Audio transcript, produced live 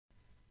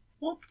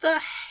What the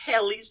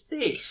hell is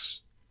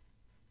this?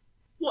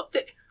 What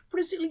the...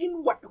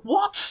 Brazilian...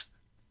 What?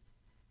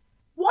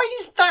 Why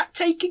is that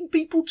taking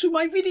people to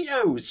my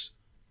videos?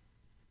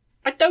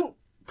 I don't...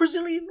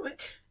 Brazilian...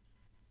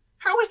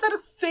 How is that a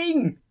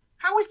thing?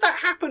 How is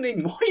that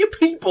happening? Why are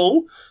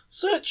people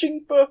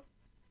searching for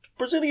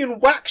Brazilian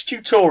wax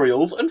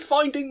tutorials and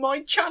finding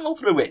my channel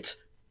through it?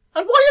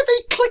 And why are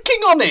they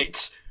clicking on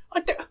it?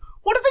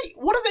 What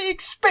are they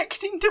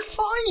expecting to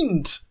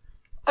find?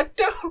 I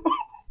don't...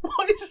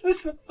 Why is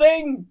this a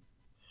thing?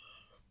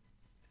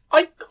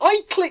 I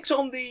clicked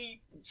on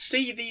the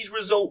see these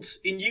results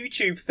in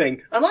YouTube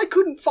thing, and I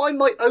couldn't find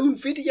my own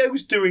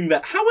videos doing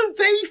that. How are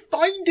they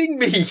finding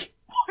me?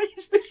 Why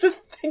is this a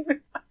thing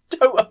that I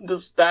don't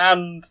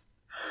understand?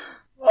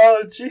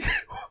 Oh, gee.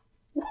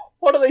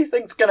 What do they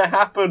think's going to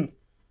happen?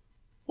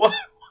 What?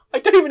 I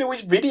don't even know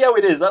which video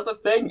it is. That's the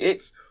thing.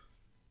 It's...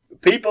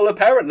 People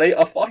apparently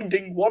are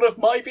finding one of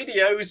my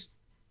videos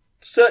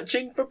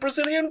searching for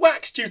Brazilian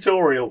wax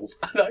tutorials,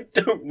 and I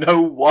don't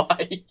know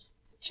why.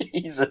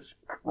 Jesus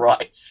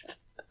Christ.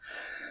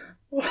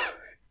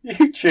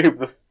 YouTube,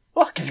 the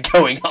fuck is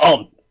going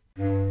on?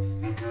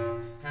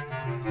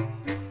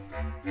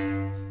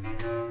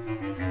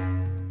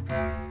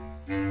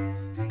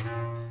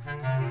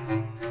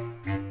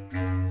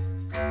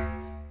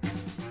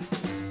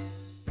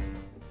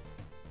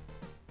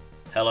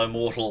 Hello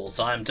mortals,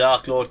 I'm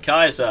Darklord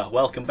Kaiser.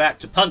 Welcome back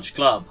to Punch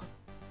Club.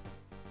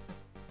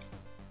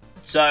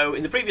 So,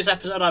 in the previous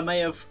episode I may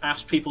have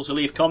asked people to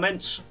leave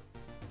comments.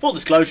 Full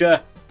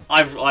disclosure,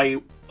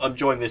 I'm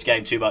enjoying this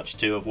game too much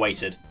to have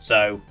waited.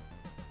 So,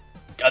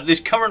 at this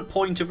current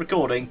point of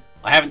recording,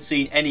 I haven't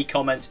seen any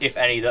comments, if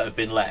any, that have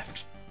been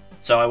left.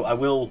 So I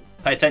will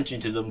pay attention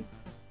to them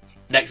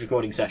next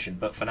recording session,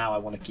 but for now I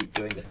want to keep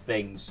doing the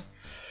things.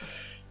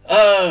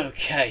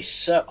 Okay,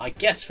 so I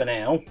guess for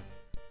now...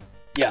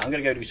 Yeah, I'm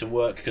going to go do some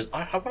work, because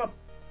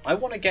I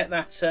want to get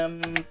that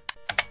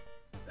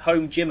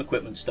home gym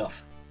equipment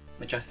stuff,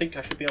 which I think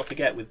I should be able to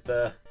get with...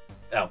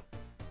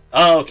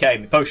 Oh, okay,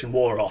 my potion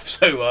wore off,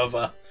 so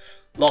I've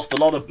lost a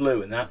lot of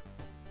blue in that.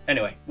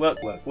 Anyway,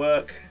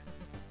 work.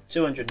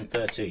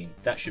 213,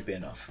 that should be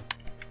enough.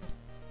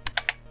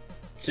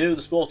 To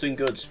the sporting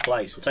goods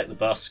place. We'll take the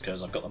bus,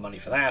 because I've got the money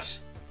for that.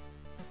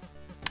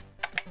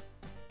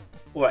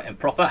 Alright, and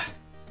proper.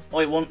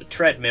 I want a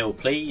treadmill,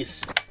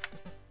 please.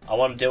 I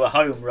want to do a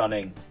home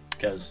running,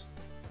 because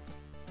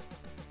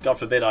God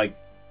forbid I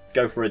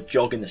go for a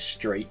jog in the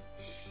street.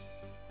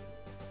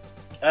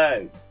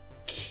 Okay,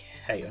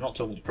 I'm not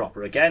talking to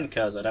proper again,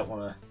 because I don't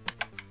want to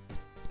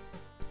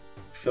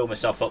fill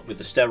myself up with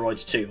the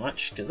steroids too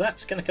much, because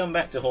that's going to come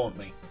back to haunt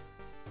me.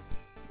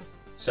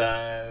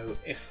 So,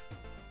 if...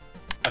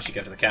 I should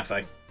go to the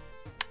cafe.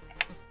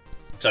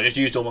 So I just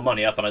used all my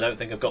money up, and I don't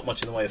think I've got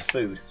much in the way of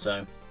food,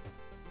 so...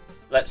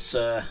 Let's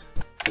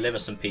deliver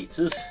some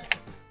pizzas.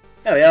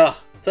 There we are,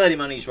 30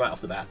 monies right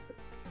off the bat.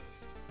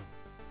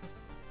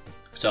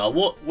 So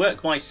I'll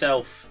work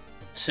myself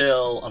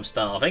till I'm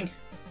starving.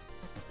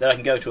 Then I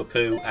can go to a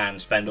poo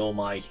and spend all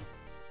my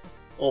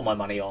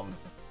money on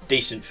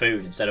decent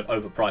food instead of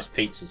overpriced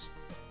pizzas.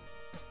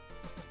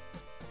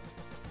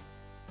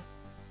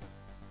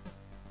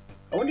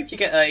 I wonder if you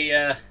get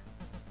a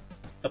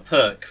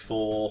perk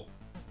for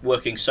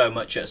working so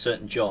much at a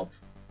certain job.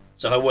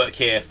 So if I work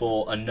here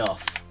for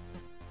enough,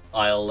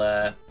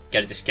 I'll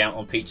get a discount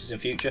on pizzas in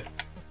future.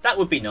 That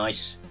would be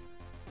nice.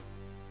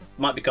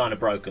 Might be kind of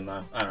broken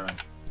though. I don't know.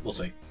 We'll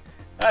see.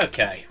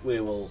 Okay, we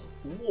will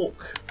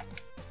walk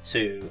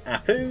to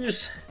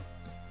Apu's.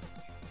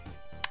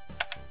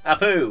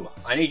 Apu,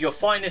 I need your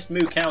finest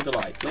moo cow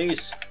delight,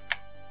 please.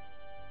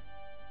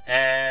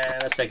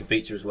 And let's take a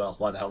pizza as well.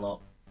 Why the hell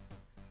not?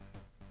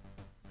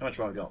 How much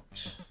have I got?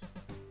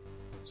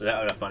 So I don't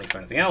have enough money for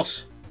anything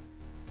else.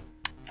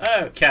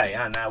 Okay,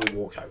 and now we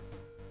walk home.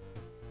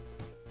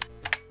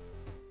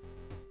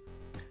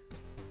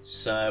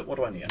 So, what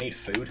do I need? I need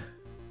food.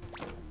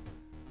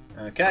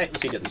 Okay,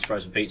 let's eat up these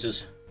frozen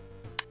pizzas.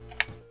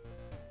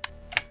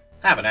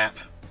 Have a nap.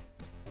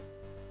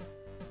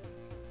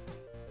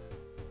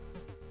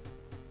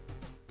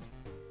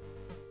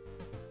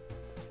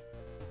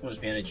 Once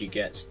my energy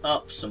gets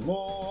up some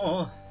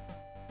more.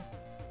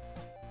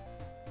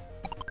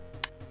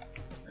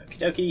 Okie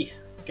dokie.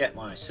 Get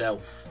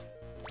myself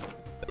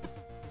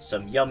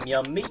some yum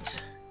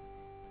meat.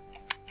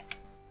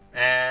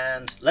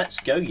 And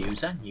let's go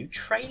use our new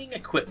training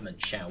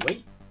equipment, shall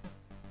we?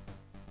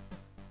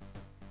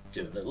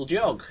 Do a little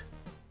jog.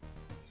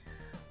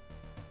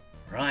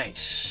 Right,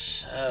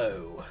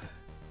 so...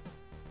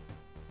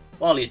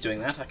 While he's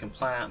doing that, I can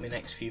plan out my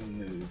next few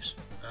moves.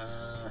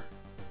 So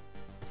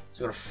I've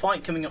got a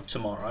fight coming up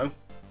tomorrow,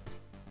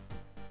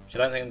 which I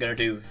don't think I'm going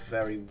to do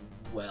very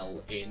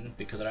well in,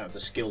 because I don't have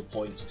the skill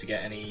points to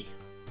get any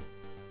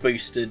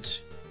boosted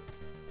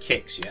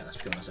kicks yet. That's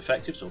become less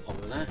effective, so I'll pop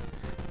over there.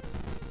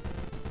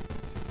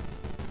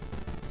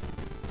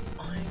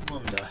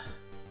 Wonder.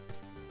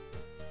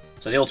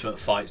 So the ultimate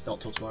fight's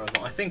not till tomorrow,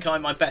 but I think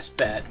my best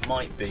bet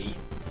might be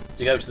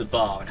to go to the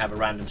bar and have a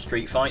random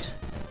street fight.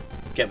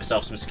 get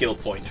myself some skill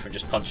points from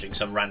just punching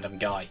some random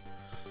guy.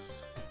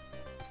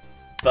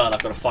 But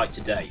I've got a fight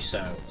today, so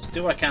let's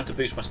do what I can to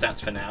boost my stats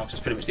for now. It's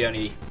pretty much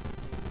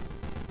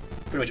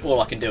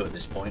all I can do at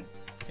this point.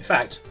 In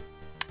fact,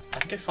 I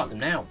can go fight them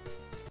now.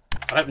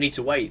 I don't need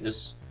to wait.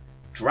 There's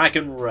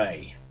Dragon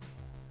Ray.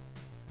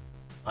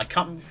 I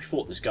can't remember if we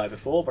fought this guy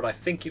before, but I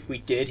think if we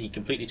did, he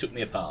completely took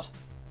me apart.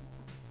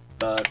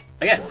 But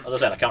again, as I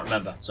said, I can't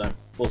remember, so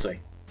we'll see.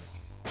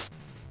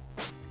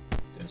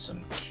 Doing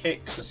some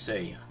kicks, let's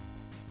see.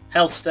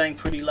 Health staying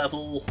pretty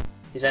level.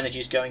 His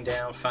energy's going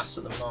down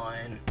faster than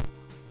mine.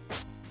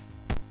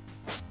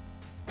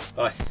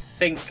 But I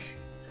think...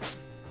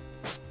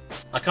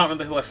 I can't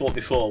remember who I fought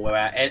before, where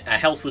our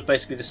health was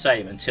basically the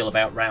same until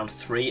about round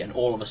 3, and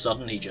all of a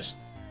sudden he just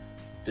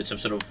did some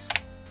sort of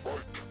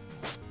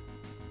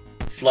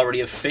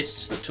flurry of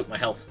fists that took my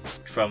health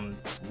from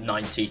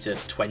 90 to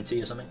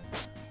 20 or something.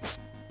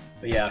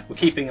 But yeah, we're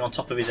keeping on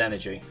top of his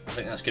energy. I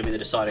think that's going to be the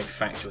deciding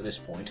factor at this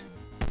point.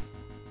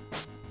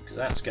 Because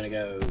that's going to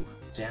go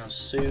down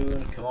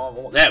soon. Come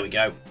on, there we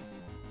go.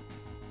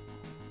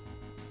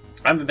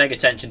 I haven't been paying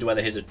attention to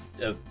whether his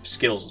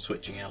skills are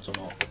switching out or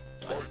not.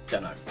 I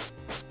don't know.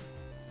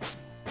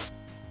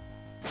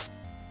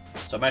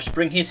 So I managed to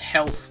bring his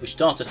health, which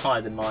started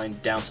higher than mine,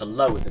 down to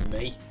lower than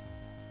me.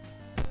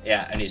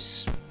 Yeah, and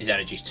his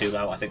energy's too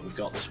low. I think we've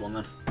got this one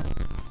then.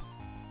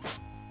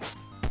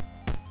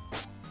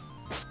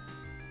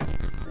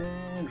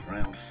 And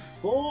round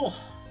 4.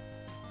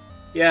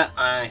 Yeah,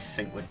 I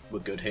think we're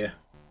good here.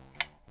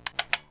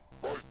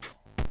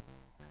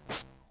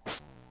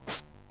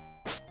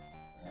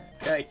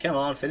 Okay, come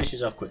on, finish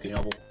this off quickly,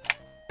 Nobble.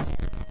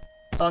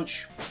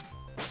 Punch.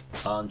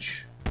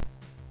 Punch.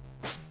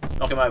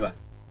 Knock him over.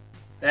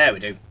 There we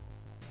do.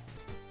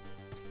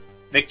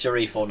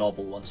 Victory for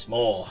Nobble once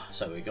more.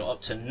 So we got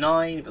up to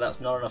 9, but that's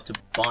not enough to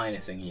buy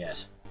anything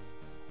yet.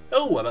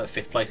 Oh, I'm at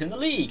 5th place in the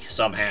league,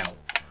 somehow.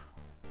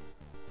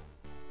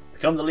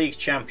 Become the league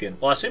champion.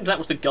 Well, I assumed that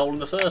was the goal in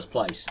the first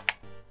place.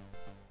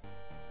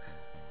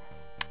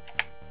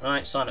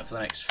 Right, sign up for the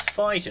next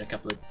fight in a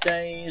couple of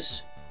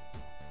days.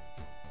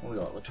 What we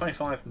got? Well,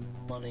 25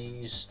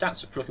 monies.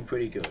 Stats are looking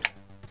pretty good.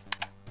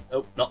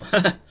 Oh, not.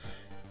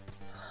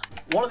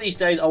 One of these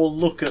days I will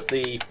look at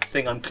the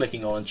thing I'm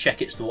clicking on and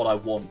check it's the one I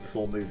want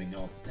before moving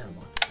on. Never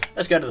mind.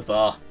 Let's go to the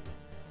bar.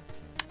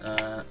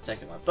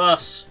 Taking my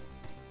bus.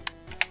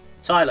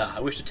 Tyler,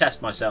 I wish to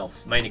test myself,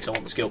 mainly because I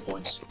want the skill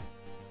points.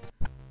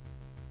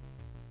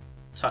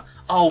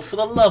 Oh, for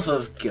the love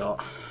of God.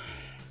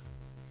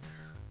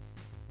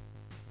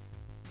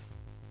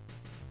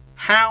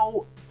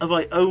 How have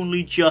I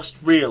only just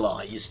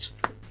realised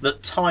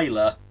that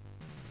Tyler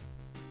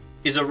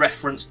is a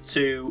reference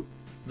to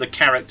the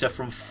character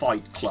from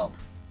Fight Club?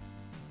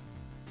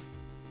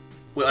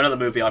 Well, another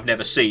movie I've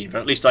never seen,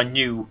 but at least I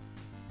knew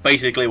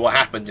basically what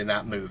happened in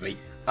that movie,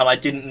 and I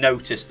didn't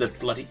notice the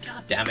bloody...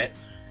 God damn it.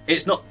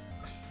 It's not...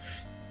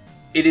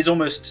 It is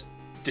almost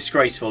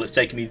disgraceful it's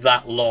taken me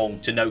that long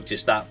to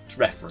notice that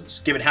reference,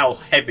 given how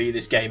heavy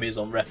this game is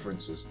on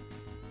references.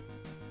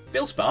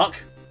 Bill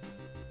Spark?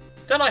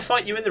 Don't I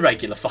fight you in the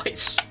regular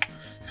fights?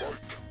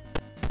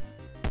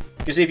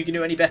 Can see if you can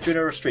do any better in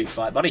a street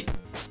fight, buddy.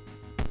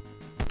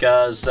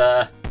 Because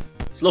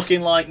it's looking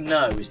like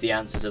no is the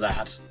answer to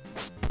that.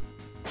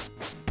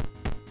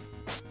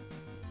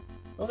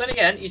 Well, then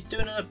again, he's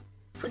doing a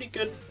pretty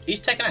good... He's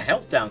taking our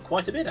health down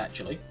quite a bit,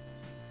 actually.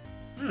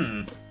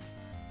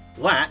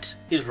 That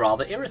is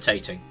rather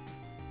irritating.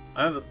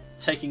 I remember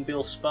taking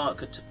Bill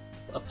Spark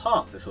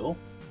apart before.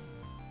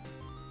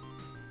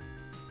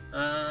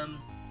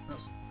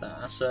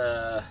 That's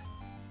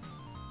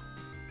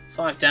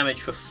 5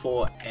 damage for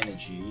 4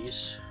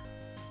 energies.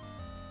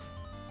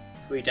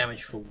 3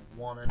 damage for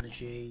 1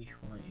 energy.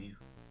 Why aren't you?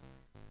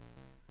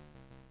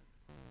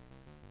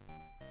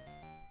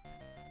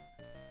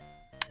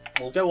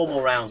 We'll go one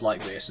more round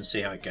like this and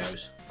see how it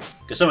goes.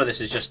 Because some of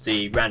this is just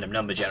the random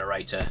number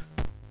generator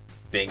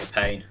being a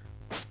pain.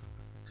 So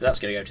that's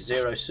going to go to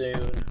 0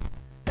 soon.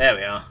 There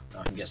we are.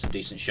 I can get some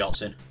decent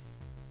shots in.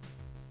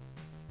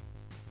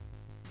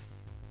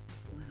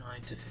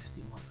 49 to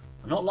 51.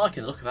 I'm not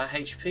liking the look of our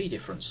HP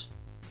difference.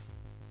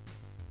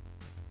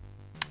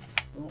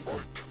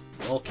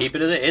 We'll keep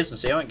it as it is and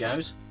see how it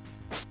goes.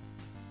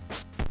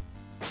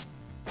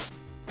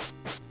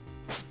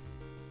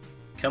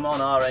 Come on,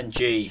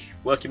 RNG.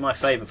 Work in my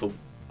favour for...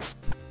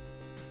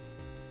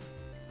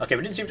 Okay,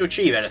 we didn't seem to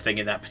achieve anything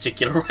in that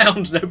particular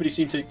round. Nobody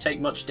seemed to take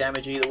much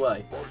damage either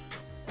way.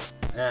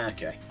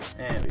 Okay,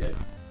 there we go.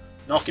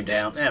 Knock him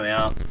down. There we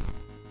are.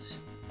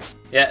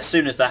 Yeah, as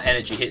soon as that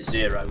energy hits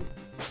 0,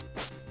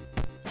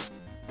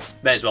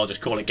 may as well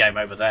just call it game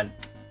over then.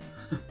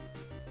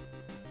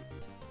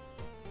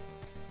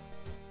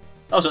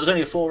 Oh, so it was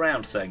only a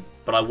 4-round thing,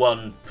 but I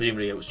won.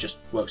 Presumably it was just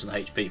works on the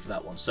HP for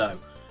that one. So,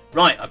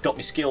 right, I've got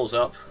my skills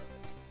up.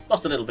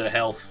 Lost a little bit of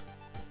health,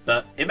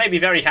 but it made me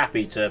very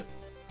happy to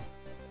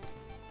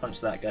punch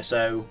that guy.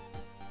 So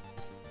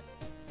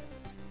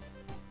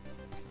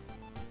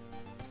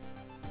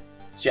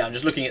yeah, I'm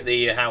just looking at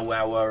the how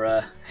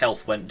our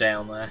health went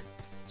down there.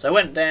 So I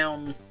went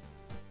down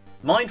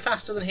mine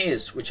faster than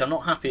his, which I'm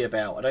not happy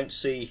about. I don't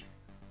see...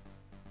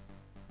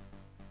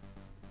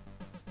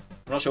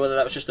 I'm not sure whether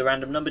that was just a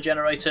random number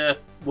generator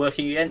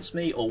working against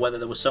me, or whether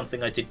there was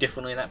something I did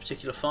differently in that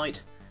particular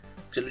fight.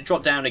 Because it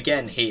dropped down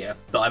again here,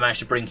 but I managed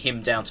to bring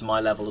him down to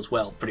my level as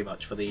well, pretty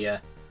much, for the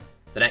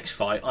next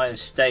fight. I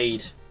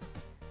stayed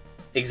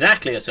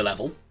exactly at a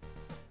level,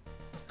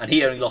 and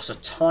he only lost a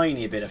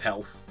tiny bit of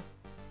health.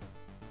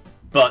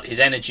 But his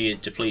energy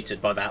had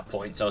depleted by that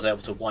point, so I was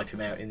able to wipe him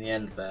out in the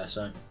end there,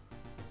 so...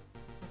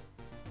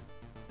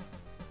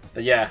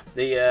 But yeah,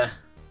 the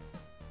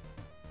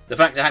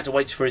fact I had to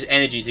wait for his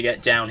energy to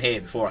get down here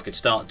before I could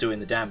start doing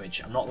the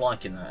damage, I'm not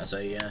liking that as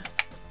a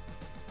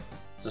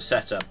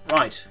setup.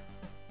 Right.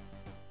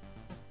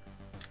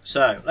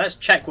 So, let's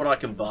check what I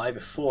can buy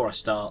before I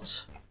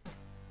start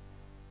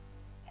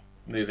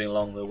moving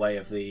along the way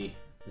of the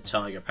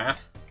tiger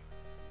path.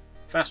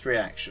 Fast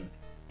reaction.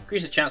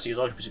 Increase the chance that your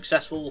dodge will be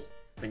successful,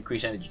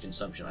 increase energy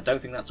consumption. I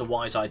don't think that's a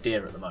wise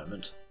idea at the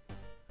moment.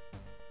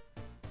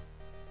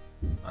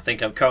 I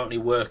think I'm currently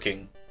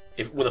working...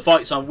 with the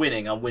fights I'm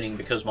winning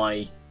because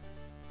my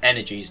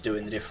energy is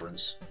doing the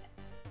difference.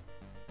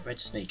 Red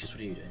sneakers, what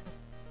do you do?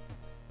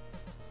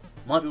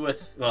 Might be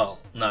worth... well,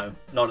 no,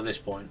 not at this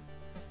point.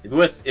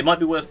 It might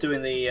be worth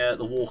doing the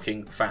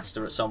walking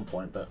faster at some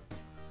point, but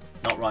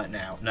not right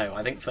now. No,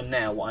 I think for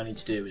now what I need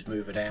to do is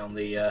move her down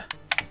the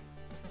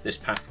this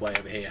pathway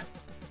over here.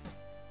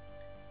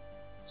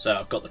 So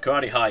I've got the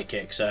karate high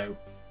kick, so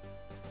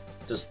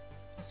there's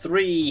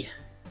 3...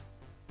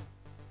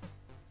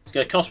 It's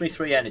going to cost me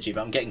 3 energy,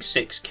 but I'm getting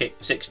 6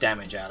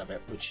 damage out of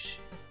it, which,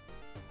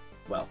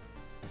 well,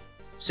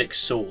 6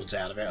 swords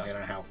out of it. I don't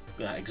know how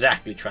that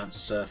exactly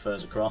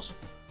transfers across.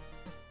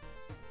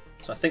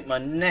 So I think the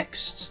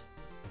next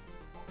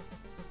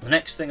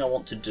thing I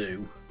want to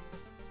do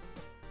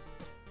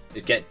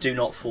is get Do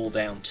Not Fall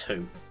Down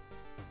 2.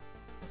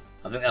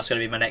 I think that's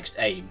going to be my next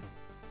aim.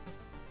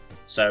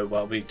 So,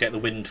 well, we get the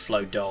wind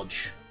flow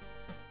dodge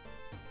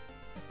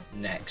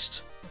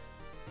next.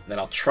 Then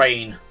I'll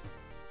train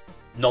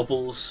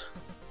Nobble's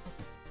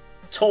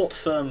taut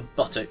firm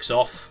buttocks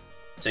off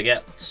to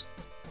get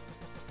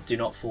Do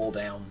Not Fall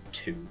Down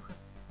 2.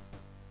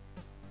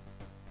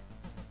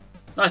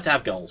 Nice to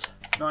have goals.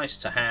 Nice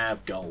to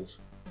have goals.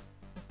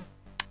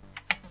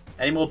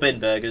 Any more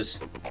bin burgers?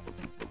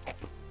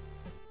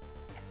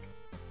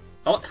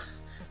 Oh,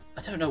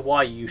 I don't know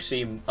why you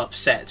seem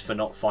upset for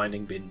not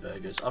finding bin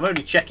burgers. I'm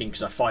only checking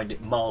because I find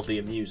it mildly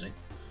amusing.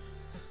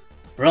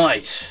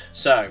 Right,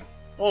 so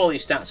all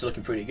these stats are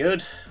looking pretty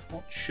good.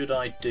 What should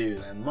I do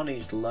then?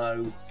 Money's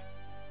low.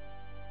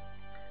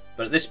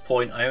 But at this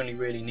point I only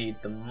really need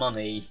the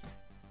money.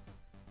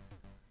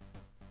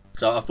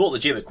 So I've bought the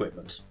gym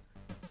equipment.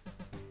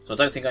 So I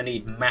don't think I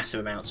need massive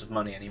amounts of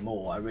money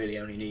anymore. I really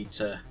only need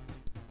to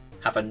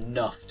have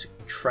enough to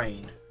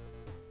train.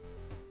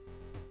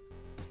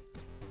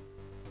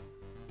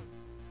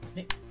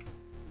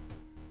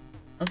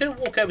 I'm going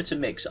to walk over to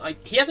Mix.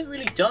 He hasn't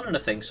really done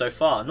anything so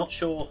far. I'm not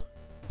sure.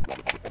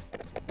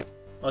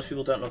 Most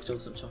people don't look till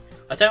them.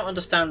 I don't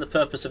understand the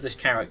purpose of this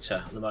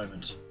character at the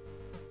moment.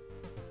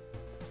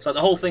 It's like the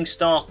whole thing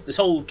this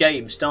whole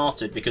game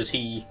started because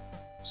he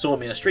saw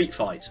me in a street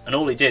fight, and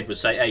all he did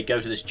was say, "Hey,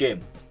 go to this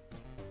gym."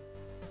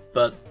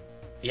 But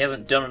he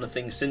hasn't done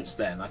anything since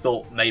then. I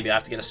thought maybe I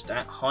have to get a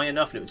stat high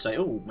enough, and it would say,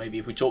 "Oh, maybe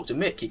if we talk to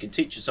Mick, he can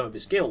teach us some of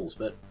his skills."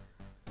 But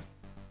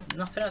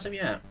nothing as of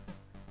yet.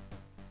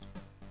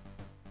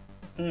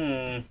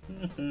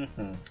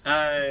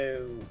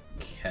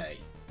 Okay.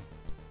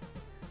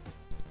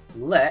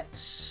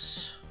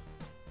 Let's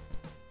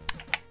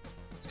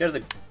go to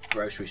the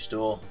grocery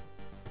store.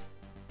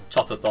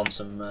 Top up on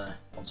some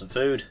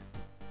food.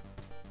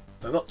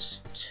 I've got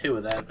 2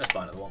 of them. Let's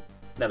buy another one.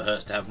 Never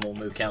hurts to have more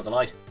Moo Cow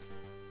Delight.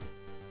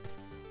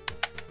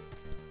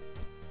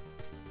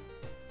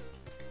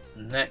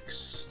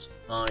 Next,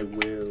 I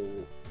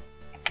will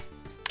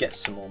get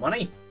some more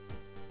money.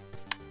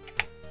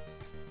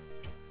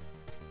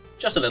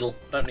 Just a little.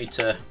 Don't need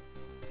to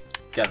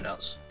go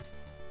nuts.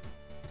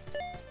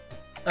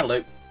 That'll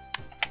do.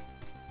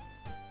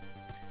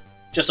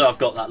 Just so I've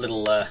got that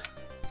little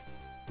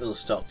little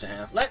stock to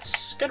have.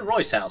 Let's go to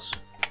Roy's house.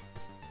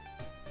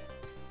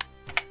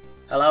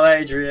 Hello,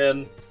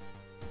 Adrian.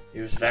 He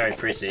was very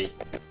pretty.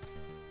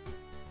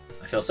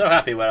 I feel so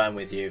happy when I'm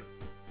with you.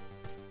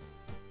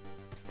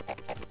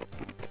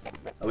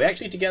 Are we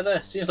actually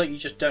together? Seems like you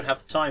just don't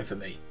have the time for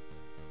me.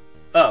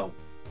 Oh.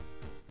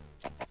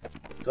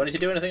 Do I need to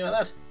do anything like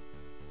that?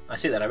 I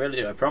see that, I really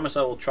do. I promise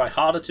I will try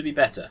harder to be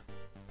better.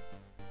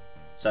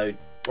 So,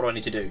 what do I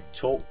need to do?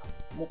 Talk?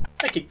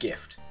 Make a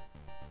gift.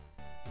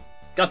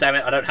 God damn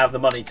it, I don't have the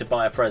money to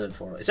buy a present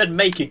for it. It said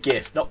make a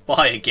gift, not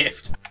buy a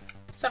gift.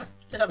 Let's have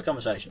a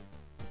conversation.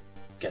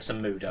 Get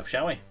some mood up,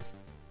 shall we?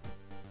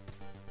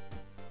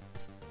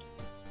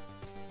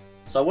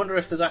 So I wonder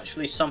if there's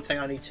actually something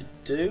I need to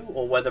do,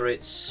 or whether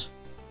it's...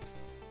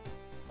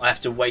 I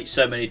have to wait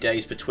so many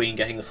days between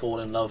getting the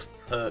Fall in Love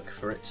perk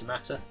for it to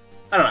matter.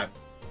 I don't know.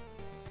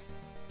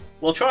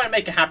 We'll try and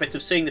make a habit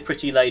of seeing the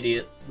pretty lady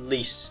at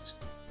least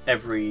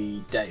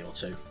every day or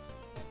two.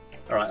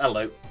 Alright,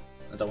 hello.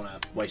 I don't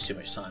want to waste too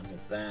much time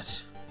with that.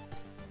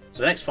 So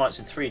the next fight's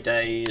in 3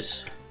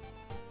 days.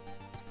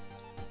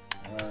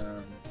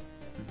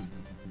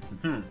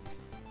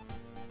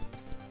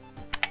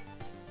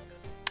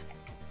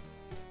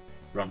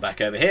 Run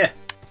back over here.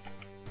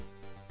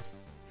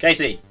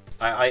 Casey,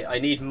 I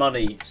need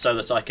money so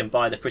that I can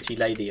buy the pretty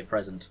lady a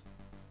present.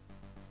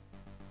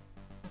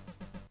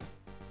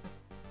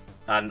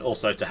 And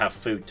also to have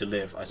food to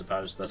live, I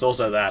suppose. There's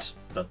also that.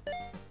 But,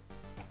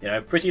 you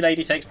know, pretty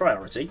lady takes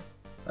priority.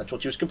 That's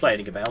what she was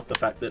complaining about, the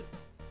fact that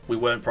we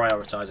weren't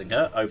prioritising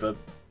her over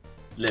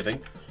living.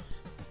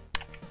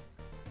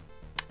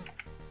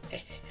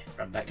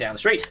 Run back down the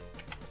street.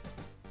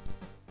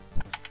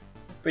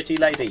 Pretty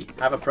lady,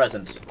 have a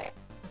present.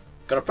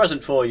 Got a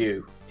present for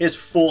you. Here's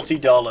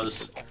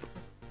 $40.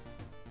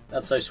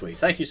 That's so sweet.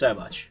 Thank you so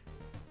much.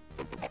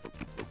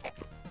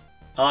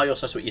 Oh, you're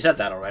so sweet. You said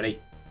that already.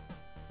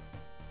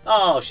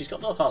 Oh, she's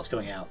got love hearts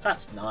coming out.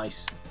 That's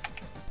nice.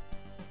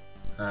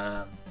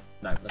 No,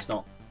 let's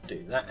not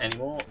do that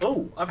anymore.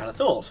 Oh, I've had a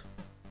thought.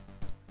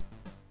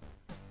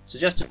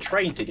 Suggest a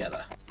train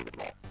together.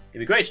 It'd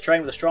be great to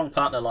train with a strong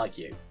partner like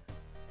you.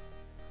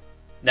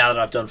 Now that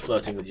I've done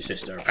flirting with your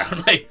sister,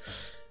 apparently.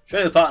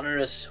 Training with a partner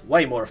is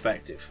way more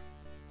effective.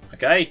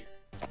 Okay?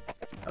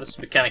 How does this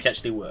mechanic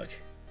actually work?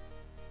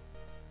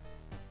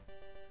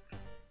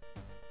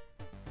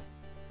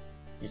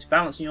 You need to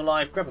balance in your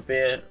life, grab a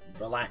beer,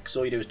 relax.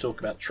 All you do is talk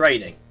about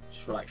training.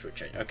 Just relax for a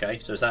change. Okay,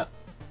 so is that...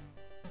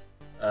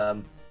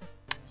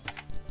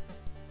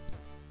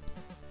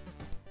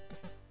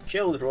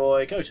 chill with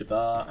Roy, go to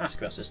bar, ask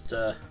about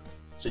sister,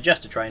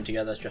 suggest a train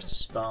together, suggest a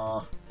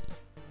spa.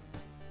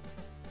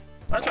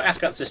 Might as well ask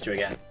about the sister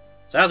again.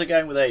 So how's it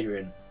going with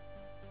Adrian?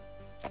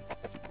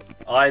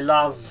 I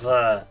love...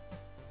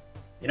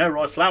 You know,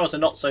 Roy, flowers are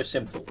not so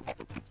simple.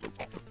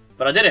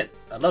 But I did it.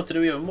 I'd love to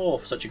do even more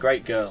for such a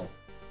great girl.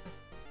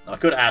 I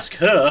could ask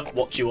her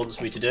what she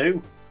wants me to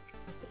do.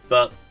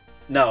 But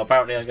no,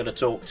 apparently I'm going to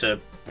talk to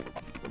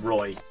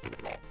Roy. Do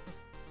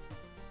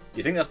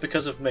you think that's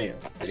because of me? Is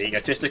it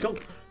egotistical?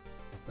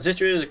 My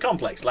sister is a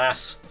complex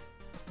lass.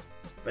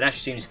 But now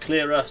she seems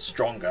clearer,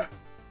 stronger.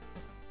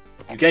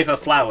 You gave her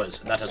flowers,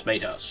 and that has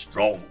made her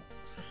strong.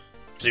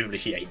 Presumably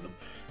she ate them.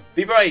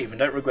 Be brave and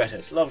don't regret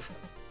it. Love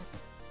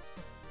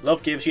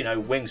gives, you know,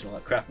 wings and all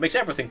that crap. Makes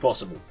everything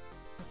possible.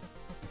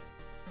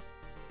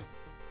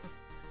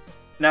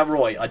 Now,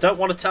 Roy, I don't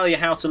want to tell you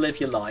how to live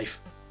your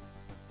life,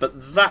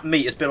 but that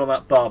meat has been on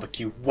that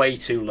barbecue way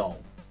too long.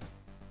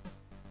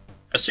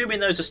 Assuming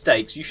those are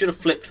steaks, you should have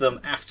flipped them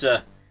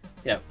after,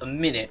 you know, a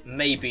minute,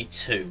 maybe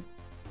 2.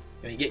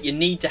 You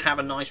need to have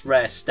a nice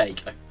rare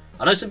steak.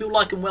 I know some people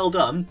like them well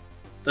done.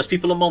 Those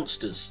people are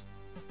monsters.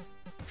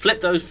 Flip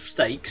those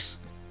steaks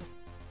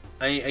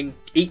and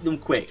eat them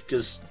quick,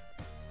 because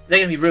they're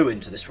going to be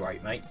ruined at this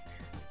rate, mate.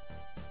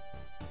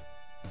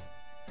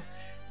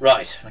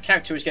 Right, my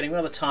character is getting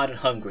rather tired and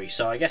hungry,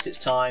 so I guess it's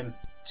time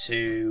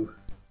to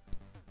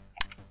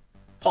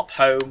pop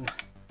home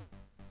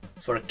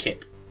for a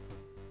kip.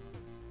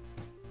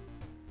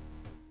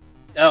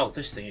 Oh,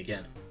 this thing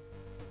again.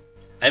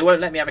 And it won't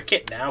let me have a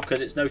kip now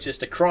because it's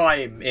noticed a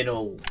crime in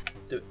all.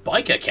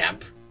 Biker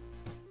camp?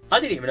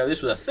 I didn't even know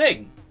this was a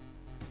thing.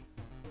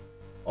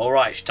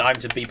 Alright, time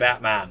to be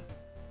Batman.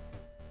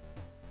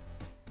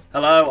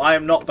 Hello, I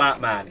am not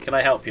Batman. Can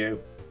I help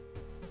you?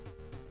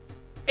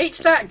 It's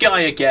that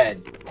guy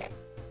again!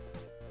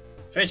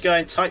 Strange guy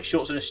in tight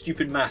shorts and a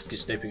stupid mask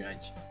is snooping around.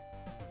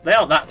 They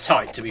aren't that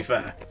tight, to be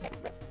fair.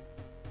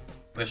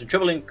 We have some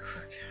trouble in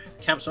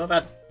camp. Some of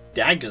our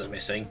dags are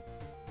missing.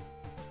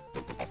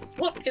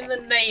 What in the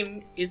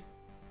name is...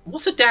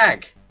 What's a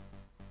dag?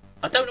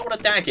 I don't know what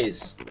a dag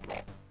is.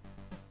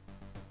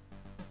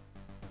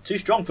 Too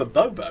strong for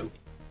Bobo.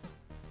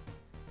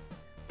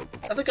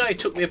 That's the guy who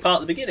took me apart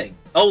at the beginning.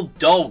 Oh,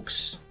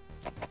 dogs.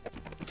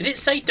 Did it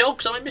say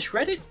dogs and I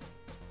misread it?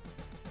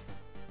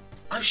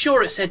 I'm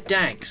sure it said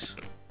dags.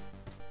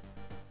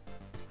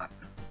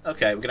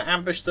 Okay, we're going to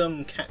ambush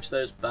them, catch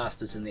those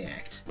bastards in the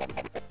act.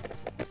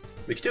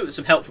 We could do it with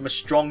some help from a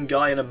strong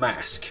guy in a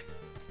mask.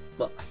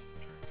 But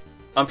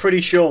I'm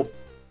pretty sure...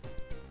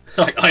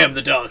 Like, I am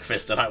the Dark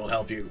Fist and I will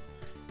help you.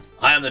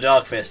 I am the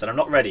Dark Fist and I'm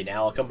not ready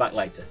now. I'll come back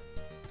later.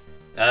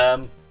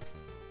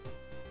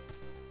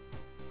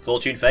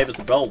 Fortune favours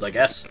the bold, I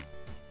guess.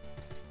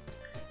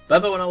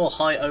 Bobo and I will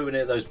hide over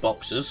near those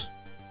boxes.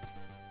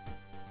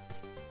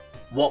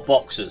 What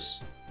boxes?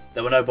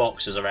 There were no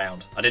boxes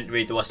around. I didn't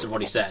read the rest of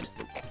what he said.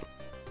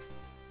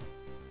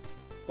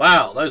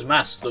 Wow, those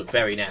masks look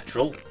very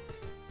natural.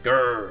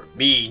 Grr,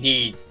 me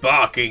need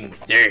barking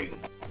thing.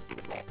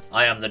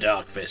 I am the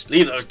Dark Fist.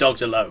 Leave those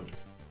dogs alone.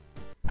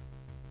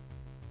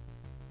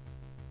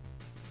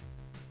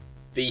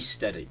 Be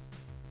steady.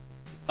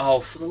 Oh,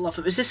 for the love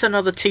of... Is this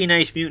another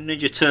Teenage Mutant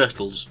Ninja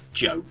Turtles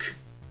joke?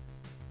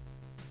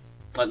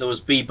 Like there was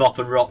Bebop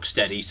and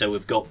Rocksteady, so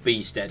we've got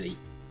Be Steady.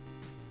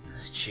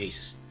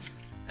 Jesus.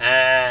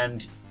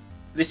 And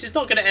this is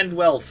not going to end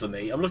well for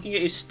me. I'm looking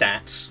at his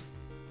stats.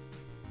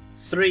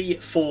 3,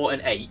 4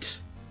 and 8.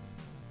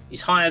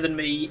 He's higher than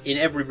me in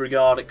every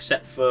regard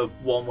except for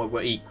one where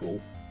we're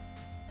equal.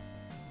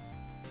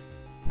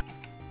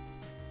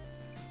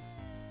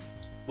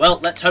 Well,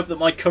 let's hope that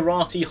my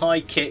karate high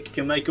kick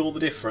can make all the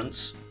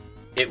difference.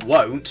 It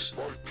won't.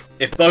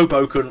 If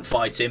Bobo couldn't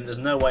fight him, there's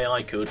no way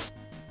I could.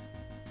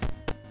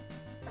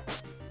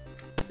 This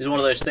is one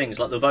of those things,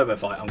 like the Bobo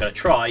fight. I'm going to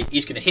try,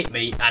 he's going to hit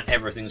me, and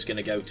everything's going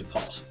to go to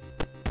pot.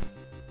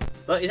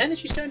 But his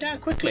energy's going down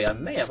quickly. I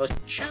may have a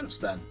chance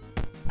then.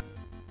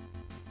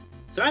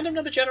 Is the random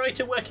number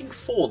generator working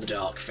for the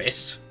Dark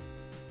Fist?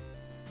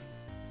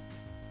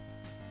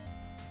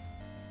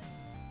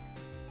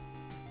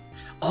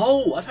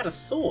 Oh, I've had a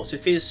thought.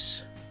 If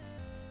his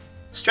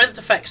strength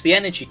affects the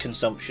energy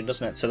consumption,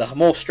 doesn't it? So the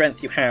more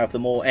strength you have, the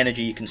more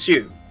energy you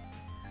consume.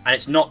 And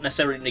it's not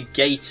necessarily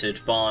negated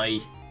by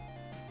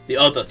the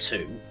other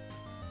two.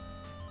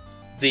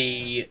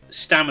 The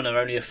stamina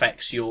only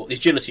affects your... the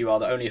agility,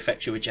 rather, only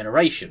affects your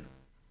regeneration.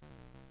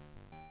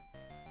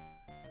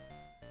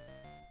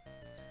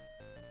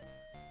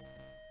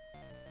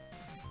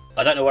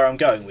 I don't know where I'm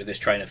going with this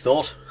train of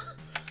thought.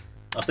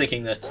 I was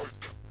thinking that...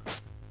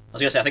 I was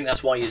going to say, I think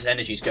that's why his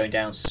energy is going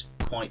down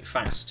quite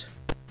fast.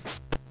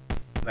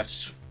 I have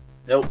to...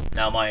 oh,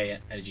 now my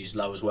energy is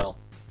low as well.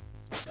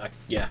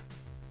 Yeah.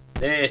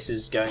 This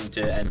is going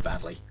to end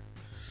badly.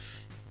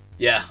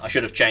 Yeah, I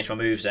should have changed my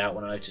moves out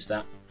when I noticed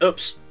that.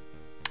 Oops.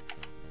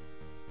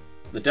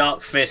 The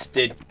Dark Fist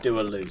did do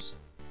a lose.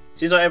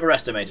 Seems I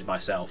overestimated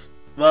myself.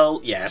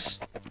 Well, yes.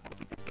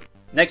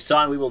 Next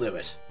time we will do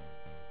it.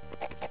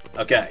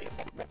 Okay.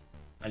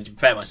 I need to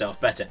prepare myself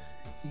better.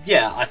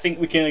 Yeah, I think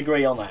we can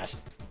agree on that.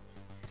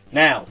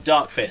 Now,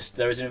 Dark Fist,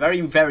 there is a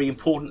very, very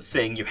important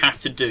thing you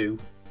have to do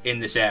in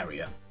this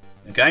area.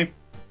 Okay?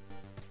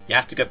 You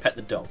have to go pet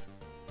the dog.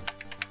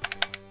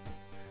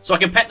 So I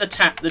can pet the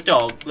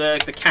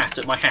cat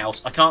at my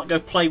house. I can't go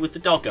play with the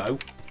doggo.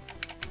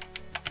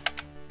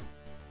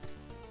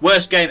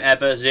 Worst game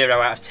ever,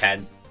 0 out of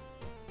 10.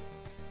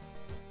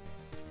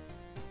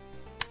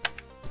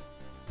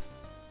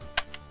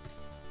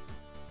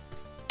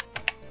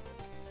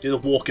 Do the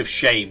walk of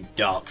shame,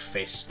 Dark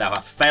Fist. Thou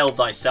hast failed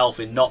thyself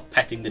in not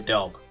petting the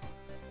dog.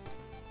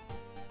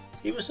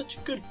 He was such a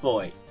good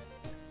boy.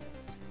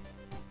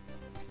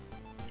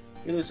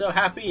 He was so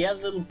happy he had a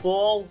little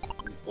ball.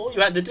 All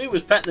you had to do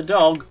was pet the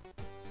dog.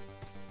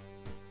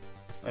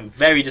 I'm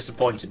very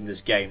disappointed in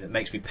this game that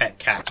makes me pet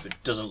cats but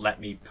doesn't let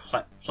me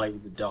play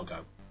with the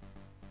doggo.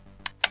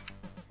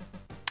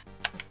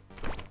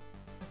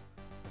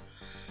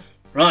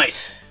 Right.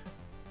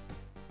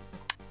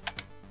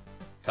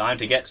 Time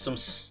to get some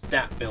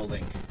stat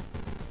building.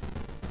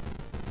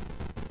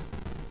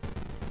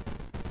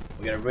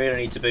 We're going to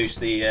really need to boost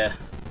the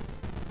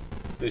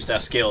boost our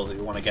skills if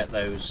we want to get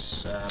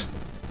those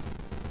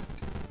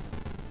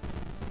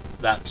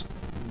that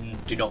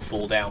do not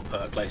fall down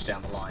perk later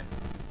down the line.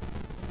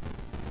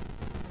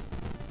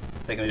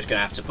 I think I'm just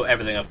going to have to put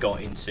everything I've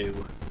got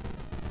into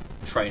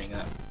training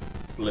that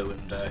blue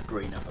and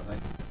green up, I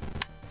think.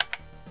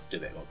 Do a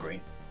bit more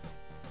green.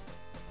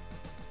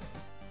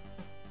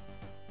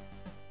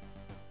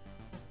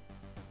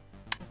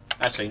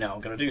 Actually, no,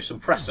 I'm going to do some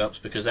press-ups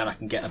because then I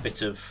can get a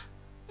bit of...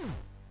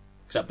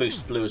 because that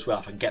boosts blue as well,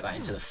 if I can get that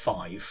into the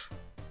 5.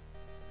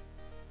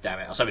 Damn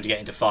it, I was hoping to get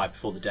into 5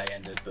 before the day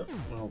ended, but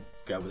we'll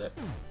go with it.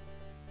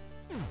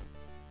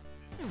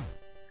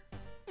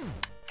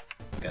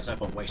 Okay, there's no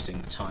point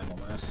wasting time on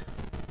that.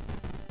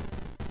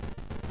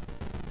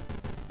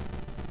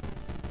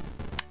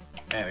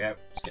 There we go,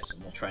 let's get some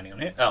more training on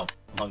here. Oh,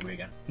 I'm hungry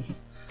again.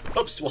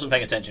 Oops, wasn't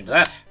paying attention to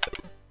that.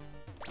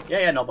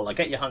 Yeah, Nobble, I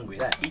get you hungry.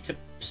 There, eat a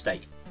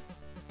steak.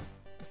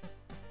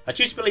 I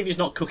choose to believe he's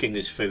not cooking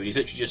this food. He's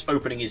literally just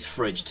opening his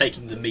fridge,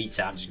 taking the meat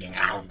out, and just going,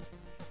 ow.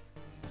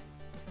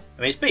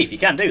 I mean, it's beef. You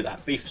can do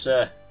that. Beef's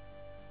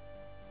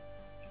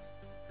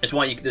it's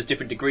why there's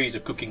different degrees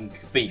of cooking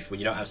beef when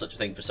you don't have such a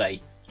thing for,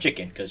 say,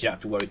 chicken, because you don't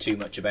have to worry too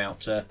much about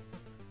the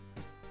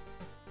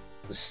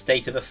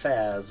state of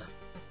affairs.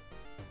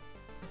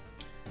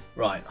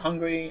 Right,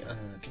 hungry.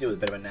 Can do with a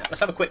bit of a nap.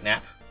 Let's have a quick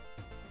nap.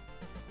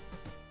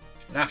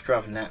 And after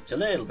I've napped a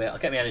little bit, I'll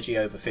get my energy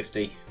over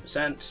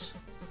 50%.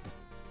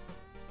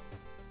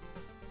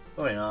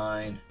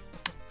 49,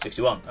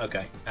 61.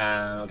 Okay,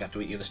 I'll have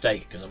to eat the other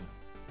steak because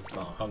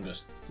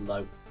hunger's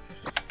low.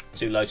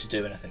 Too low to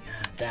do anything.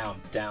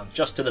 Down,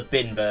 just to the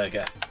bin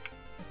burger.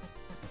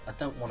 I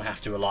don't want to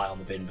have to rely on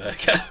the bin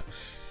burger.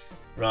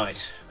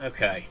 Right,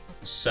 okay,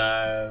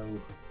 so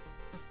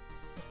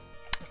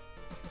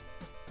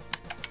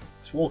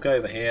let's walk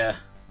over here.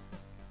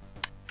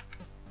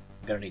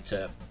 I'm going to need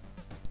to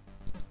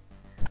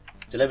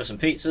deliver some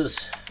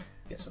pizzas,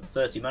 get some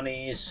 30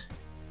 monies.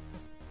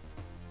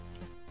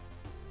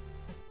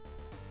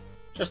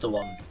 Just the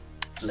one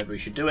delivery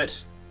should do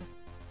it.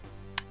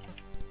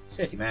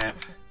 City map.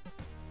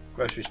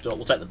 Grocery store.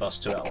 We'll take the bus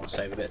to it. I want to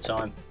save a bit of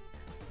time.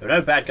 There are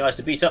no bad guys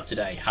to beat up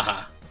today.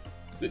 Haha.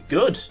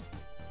 Good.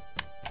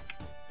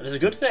 That is a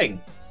good thing.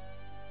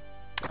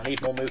 I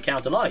need more move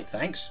counter light,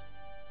 thanks.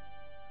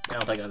 Now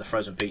I'll take another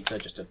frozen pizza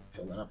just to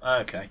fill that up.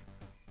 Okay.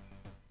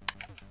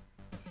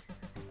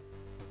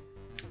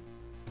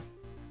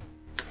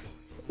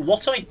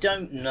 What I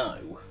don't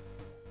know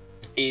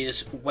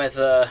is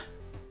whether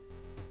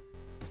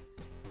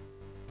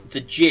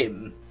the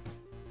gym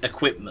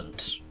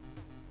equipment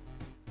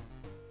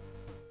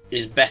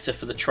is better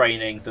for the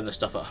training than the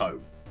stuff at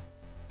home.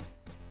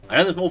 I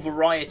know there's more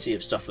variety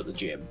of stuff at the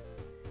gym,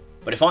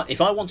 but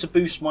if I want to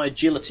boost my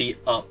agility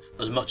up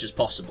as much as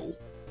possible,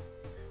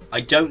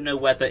 I don't know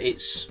whether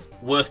it's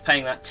worth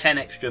paying that 10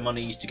 extra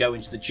monies to go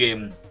into the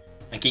gym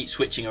and keep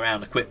switching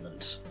around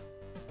equipment,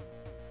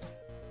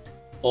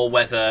 or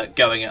whether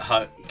going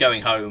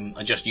home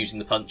and just using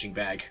the punching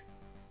bag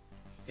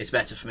is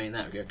better for me in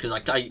that regard.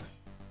 Because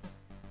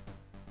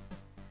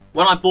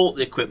when I bought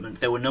the equipment,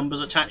 there were numbers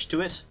attached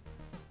to it,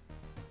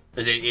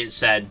 as it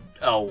said,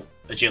 "Oh,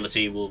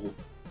 agility will.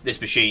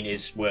 This machine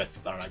is worth,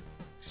 I don't know,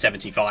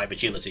 75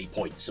 agility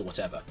points or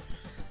whatever."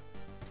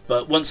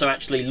 But once I'm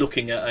actually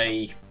looking at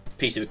a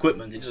piece of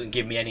equipment, it doesn't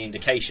give me any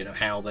indication of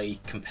how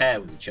they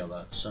compare with each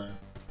other. So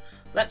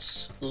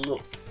let's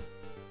look.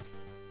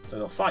 So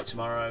I've got fight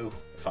tomorrow.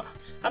 I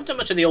haven't done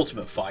much of the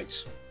ultimate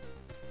fights.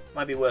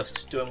 Might be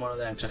worth doing one of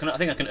them. Cause I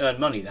think I can earn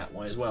money that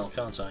way as well,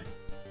 can't I?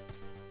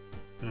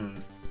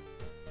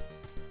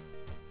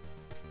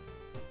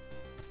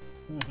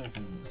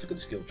 Let's look at the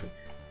skill tree.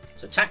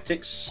 So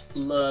Tactics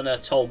Learner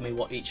told me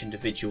what each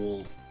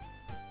individual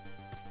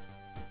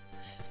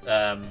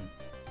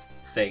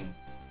thing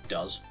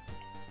does.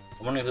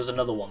 I'm wondering if there's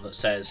another one that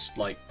says,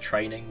 like,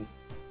 Training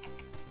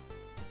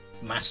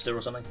Master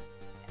or something.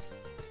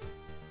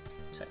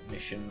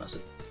 Technician, that's a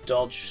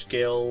dodge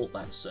skill,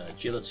 that's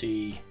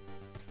agility,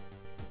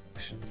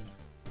 action,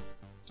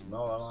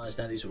 demoralize.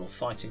 Now these are all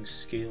fighting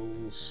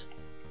skills.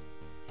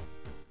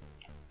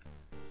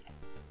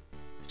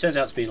 It turns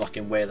out to be like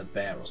in Where the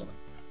Bear or something.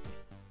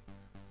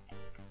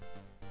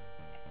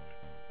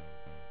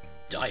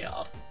 Die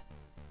Hard.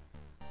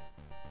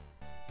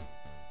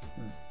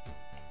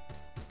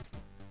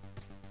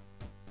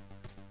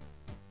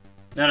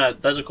 No,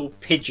 those are called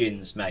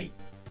pigeons, mate.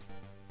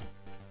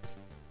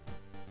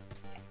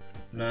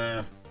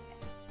 No.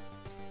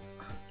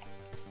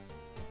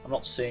 I'm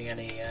not seeing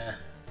any...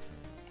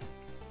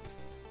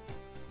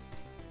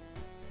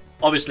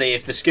 Obviously,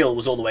 if the skill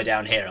was all the way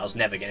down here, I was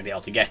never going to be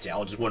able to get it. I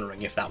was just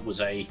wondering if that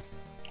was a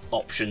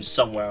option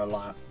somewhere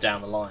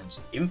down the lines.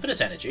 Infinite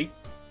energy?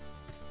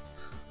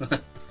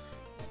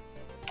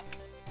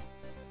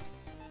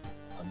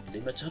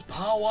 Unlimited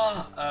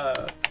power!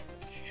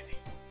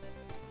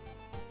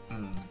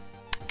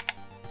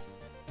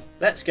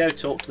 Let's go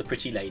talk to the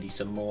pretty lady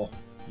some more.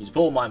 Use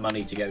all my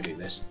money to go do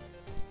this.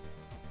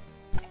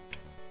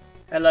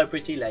 Hello,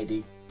 pretty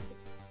lady.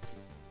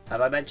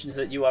 Have I mentioned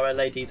that you are a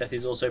lady that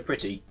is also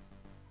pretty?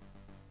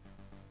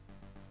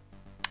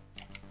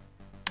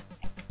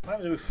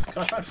 Can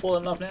I try and fall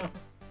in love now?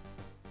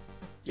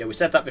 Yeah, we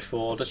said that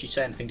before. Does she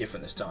say anything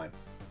different this time?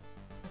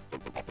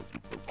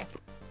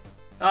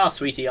 Ah,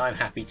 sweetie, I'm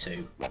happy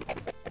too.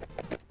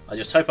 I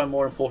just hope I'm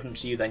more important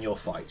to you than your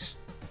fights.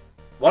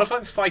 What if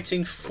I'm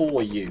fighting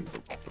for you?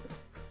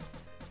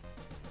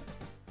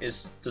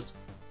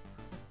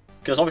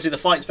 Because obviously the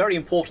fight's very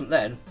important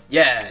then.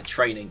 Yeah,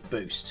 training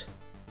boost.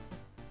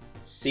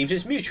 Seems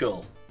it's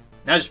mutual.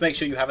 Now just make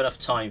sure you have enough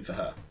time for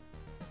her.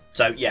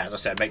 So yeah, as I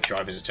said, make sure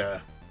I visit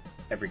her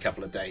every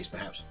couple of days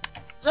perhaps.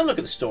 Let's have a look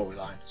at the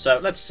storyline. So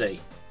let's see.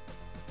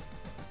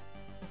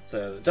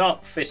 So the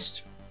Dark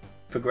Fist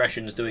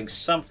progression is doing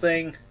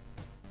something.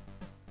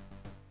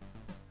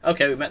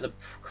 Okay, we met the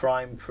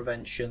crime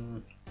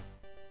prevention.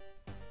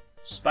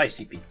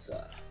 Spicy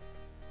pizza.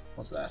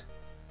 What's that?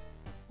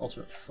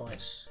 Ultimate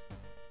fight.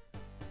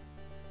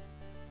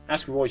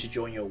 Ask Roy to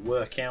join your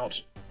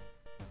workout.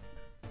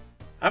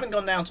 I haven't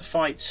gone down to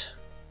fight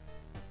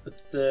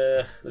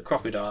the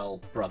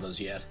Crocodile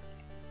brothers yet.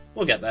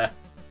 We'll get there.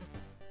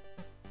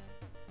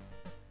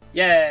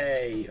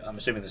 Yay! I'm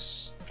assuming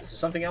is there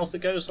something else that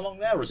goes along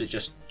there, or is it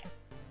just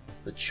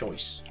the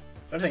choice?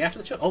 Anything after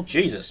the choice? Oh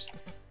Jesus!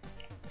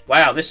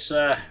 Wow, this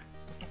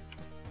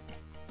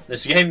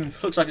game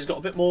looks like it's got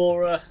a bit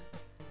more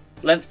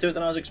length to it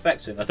than I was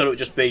expecting. I thought it would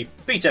just be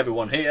beat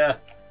everyone here,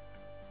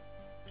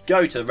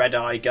 go to the Red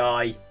Eye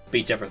guy,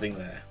 beat everything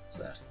there. What's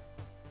that?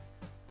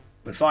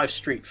 With 5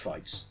 street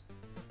fights.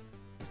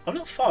 I'm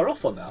not far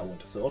off on that, I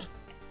would have thought.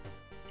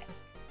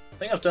 I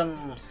think I've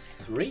done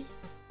 3?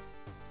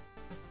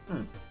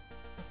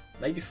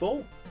 Maybe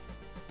 4?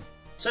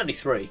 Certainly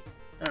 3.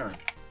 Alright.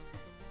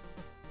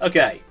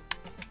 Okay.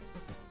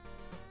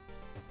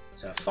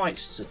 So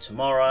fights to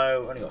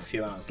tomorrow. Only got a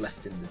few hours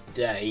left in the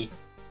day.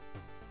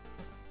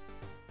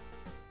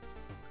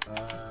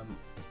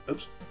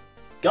 Oops.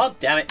 God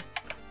damn it.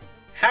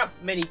 How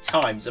many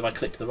times have I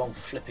clicked the wrong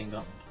flipping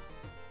button?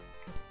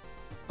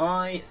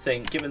 I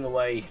think, given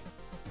how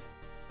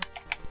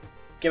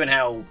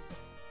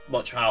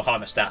high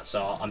my stats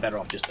are, I'm better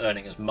off just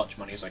earning as much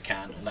money as I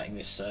can and letting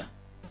this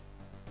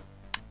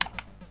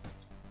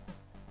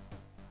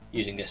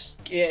using this.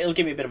 Yeah, it'll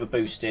give me a bit of a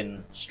boost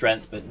in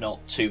strength, but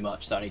not too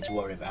much that I need to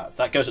worry about. If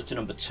that goes up to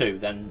number 2,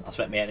 then I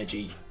expect my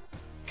energy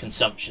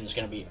consumption is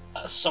going to be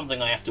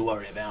something I have to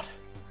worry about.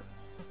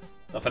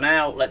 But for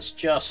now, let's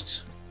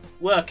just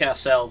work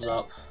ourselves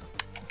up.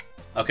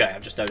 Okay,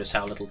 I've just noticed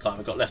how little time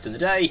I've got left in the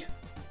day.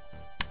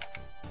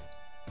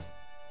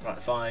 Right,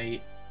 if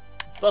I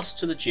bus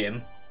to the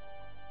gym.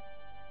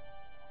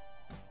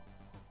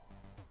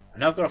 I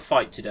know I've got a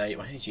fight today.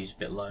 My energy's a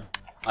bit low.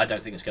 I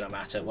don't think it's going to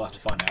matter. We'll have to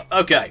find out.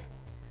 Okay.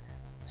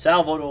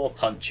 Salvador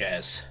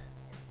Punches.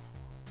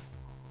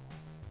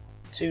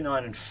 2,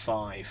 9 and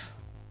 5.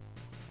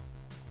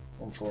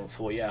 1, 4 and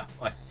 4. Yeah,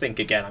 I think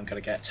again I'm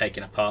going to get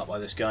taken apart by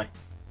this guy.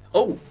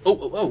 Oh,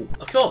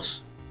 of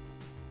course.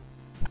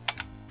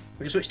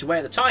 We can switch to Way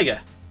of the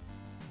Tiger.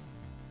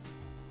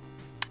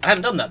 I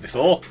hadn't done that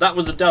before. That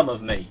was a dumb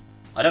of me.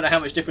 I don't know how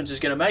much difference it's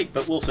going to make,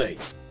 but we'll see.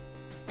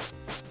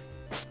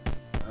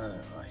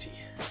 Alrighty.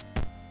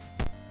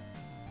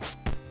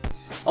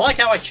 I like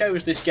how I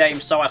chose this game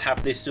so I'd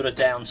have this sort of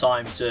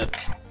downtime to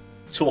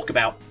talk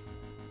about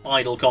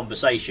idle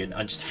conversation.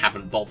 I just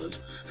haven't bothered.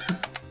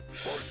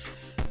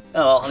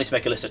 Oh, I need to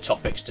make a list of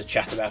topics to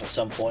chat about at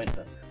some point.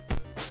 But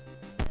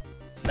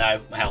no,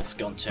 my health's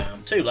gone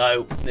down too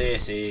low.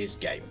 This is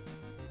game.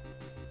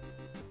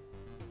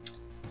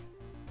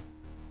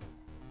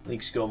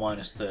 League score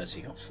minus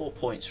 30. Got 4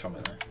 points from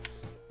it though.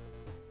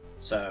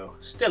 So,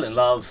 still in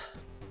love.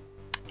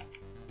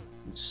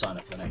 Need to sign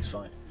up for the next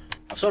fight.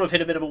 I've sort of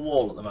hit a bit of a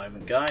wall at the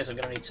moment, guys. I'm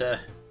going to need to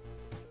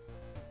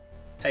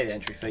pay the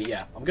entry fee.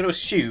 Yeah, I'm going to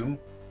assume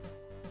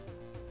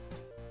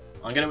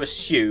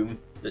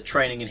that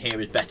training in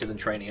here is better than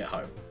training at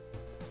home.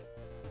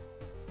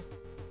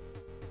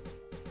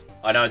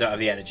 I know I don't have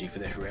the energy for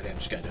this really. I'm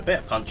just going to do a bit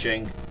of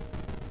punching.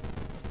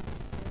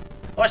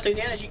 Oh, actually,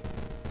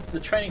 the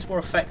training's more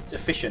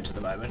efficient at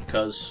the moment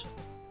because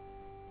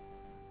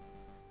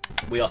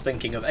we are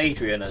thinking of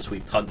Adrian as we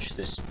punch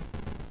this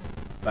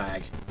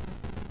bag.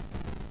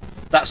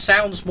 That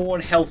sounds more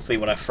unhealthy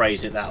when I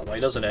phrase it that way,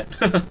 doesn't it?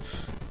 Not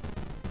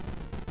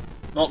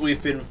that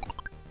we've been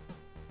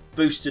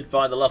boosted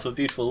by the love of a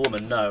beautiful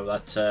woman, no,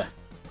 that,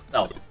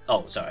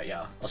 oh, sorry,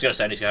 yeah. I was going to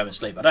say I need to go home and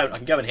sleep. I don't, I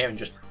can go in here and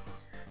just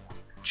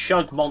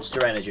chug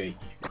monster energy.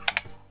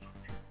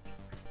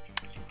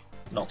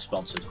 Not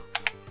sponsored.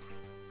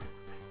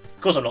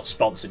 Of course I'm not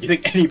sponsored. You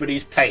think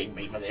anybody's paying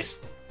me for this?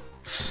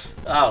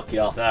 Oh,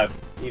 God, no.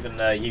 Even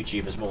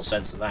YouTube has more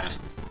sense than that.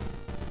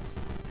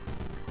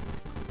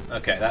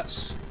 Okay,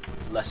 that's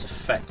less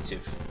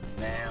effective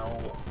now.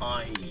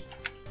 I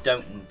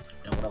don't know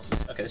what else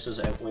is... Okay, this is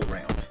all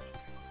round.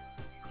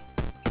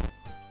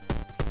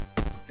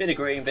 Bit of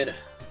green, bit of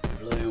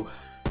blue.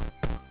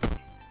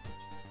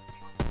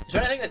 Is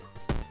there anything that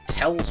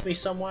tells me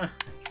somewhere?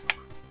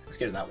 Let's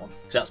go to that one,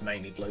 because that's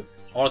mainly blue.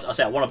 I want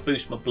to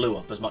boost my blue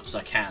up as much as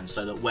I can,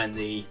 so that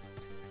when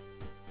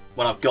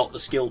I've got the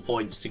skill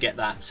points to get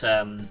that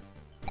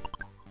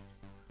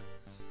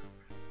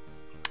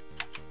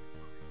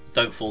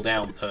don't fall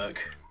down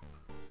perk.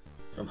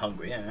 I'm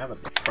hungry. Yeah, have a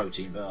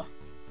protein bar.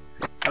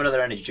 Have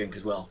another energy drink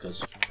as well,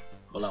 because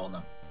we're low on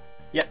them.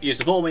 Yep,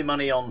 used up all my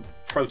money on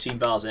protein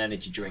bars and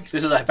energy drinks.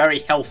 This is a very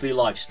healthy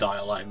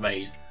lifestyle I've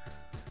made.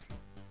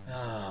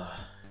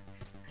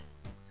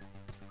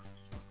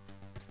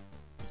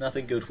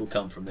 Nothing good will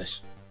come from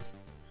this.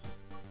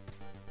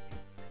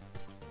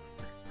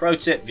 Pro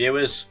tip,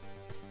 viewers.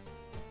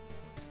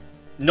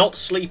 Not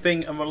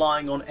sleeping and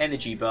relying on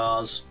energy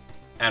bars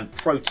and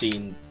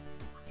protein...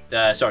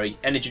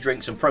 energy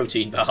drinks and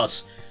protein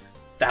bars.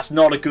 That's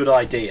not a good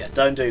idea.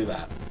 Don't do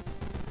that.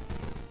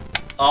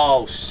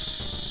 Oh,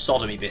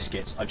 sodomy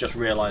biscuits. I've just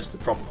realised the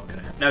problem I'm going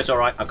to have. No, it's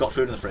alright. I've got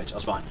food in the fridge.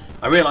 That's fine.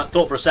 I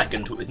thought for a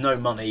second, with no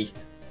money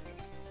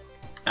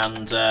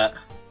and...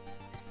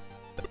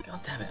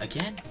 God damn it,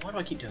 again? Why do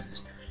I keep doing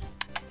this?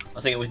 I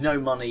was thinking with no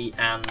money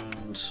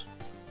and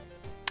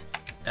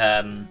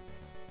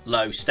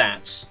low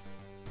stats,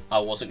 I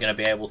wasn't going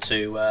to be able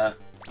to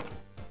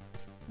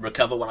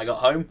recover when I got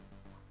home.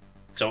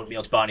 Because I wouldn't be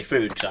able to buy any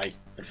food, because I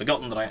had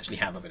forgotten that I actually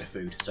have a bit of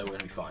food, so we're going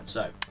to be fine.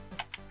 So,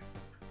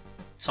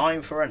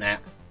 time for a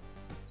nap.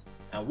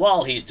 And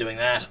while he's doing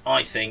that,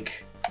 I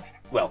think,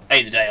 well,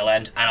 the day will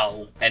end, and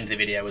I'll end the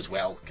video as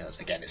well, because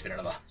again, it's been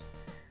another...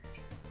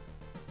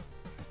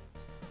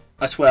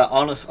 I swear,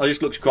 I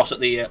just looked across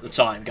at the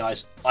time,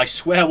 guys. I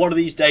swear one of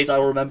these days I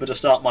will remember to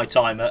start my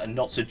timer and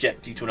not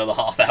subject you to another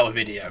half-hour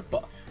video,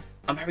 but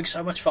I'm having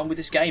so much fun with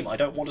this game, I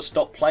don't want to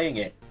stop playing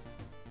it.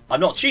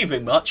 I'm not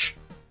achieving much,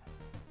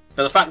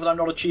 but the fact that I'm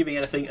not achieving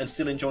anything and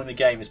still enjoying the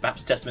game is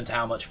perhaps a testament to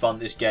how much fun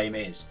this game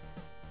is.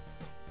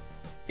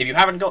 If you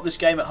haven't got this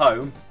game at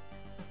home,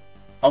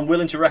 I'm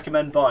willing to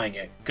recommend buying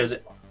it, because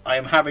I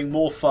am having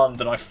more fun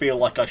than I feel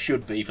like I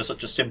should be for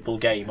such a simple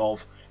game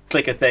of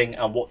click a thing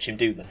and watch him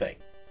do the thing.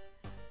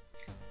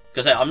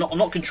 Because I'm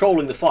not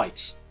controlling the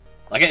fights.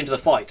 I get into the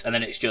fight and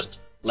then it's just,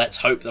 let's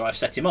hope that I've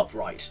set him up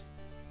right.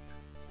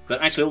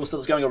 But actually all the stuff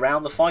that's going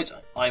around the fight,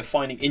 I am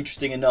finding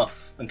interesting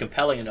enough and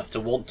compelling enough to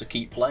want to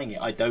keep playing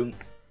it. I don't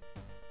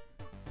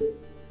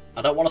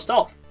want to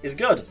stop. It's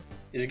good.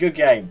 It's a good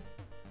game.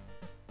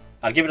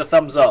 I'd give it a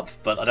thumbs up,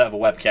 but I don't have a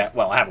webcam.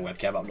 Well, I have a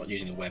webcam, but I'm not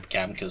using a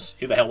webcam because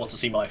who the hell wants to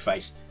see my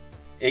face?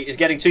 It is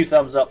getting 2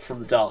 thumbs up from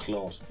the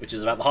Darklord, which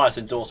is about the highest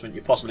endorsement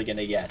you're possibly going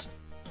to get.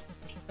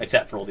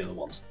 Except for all the other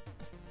ones.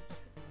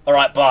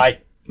 Alright, bye.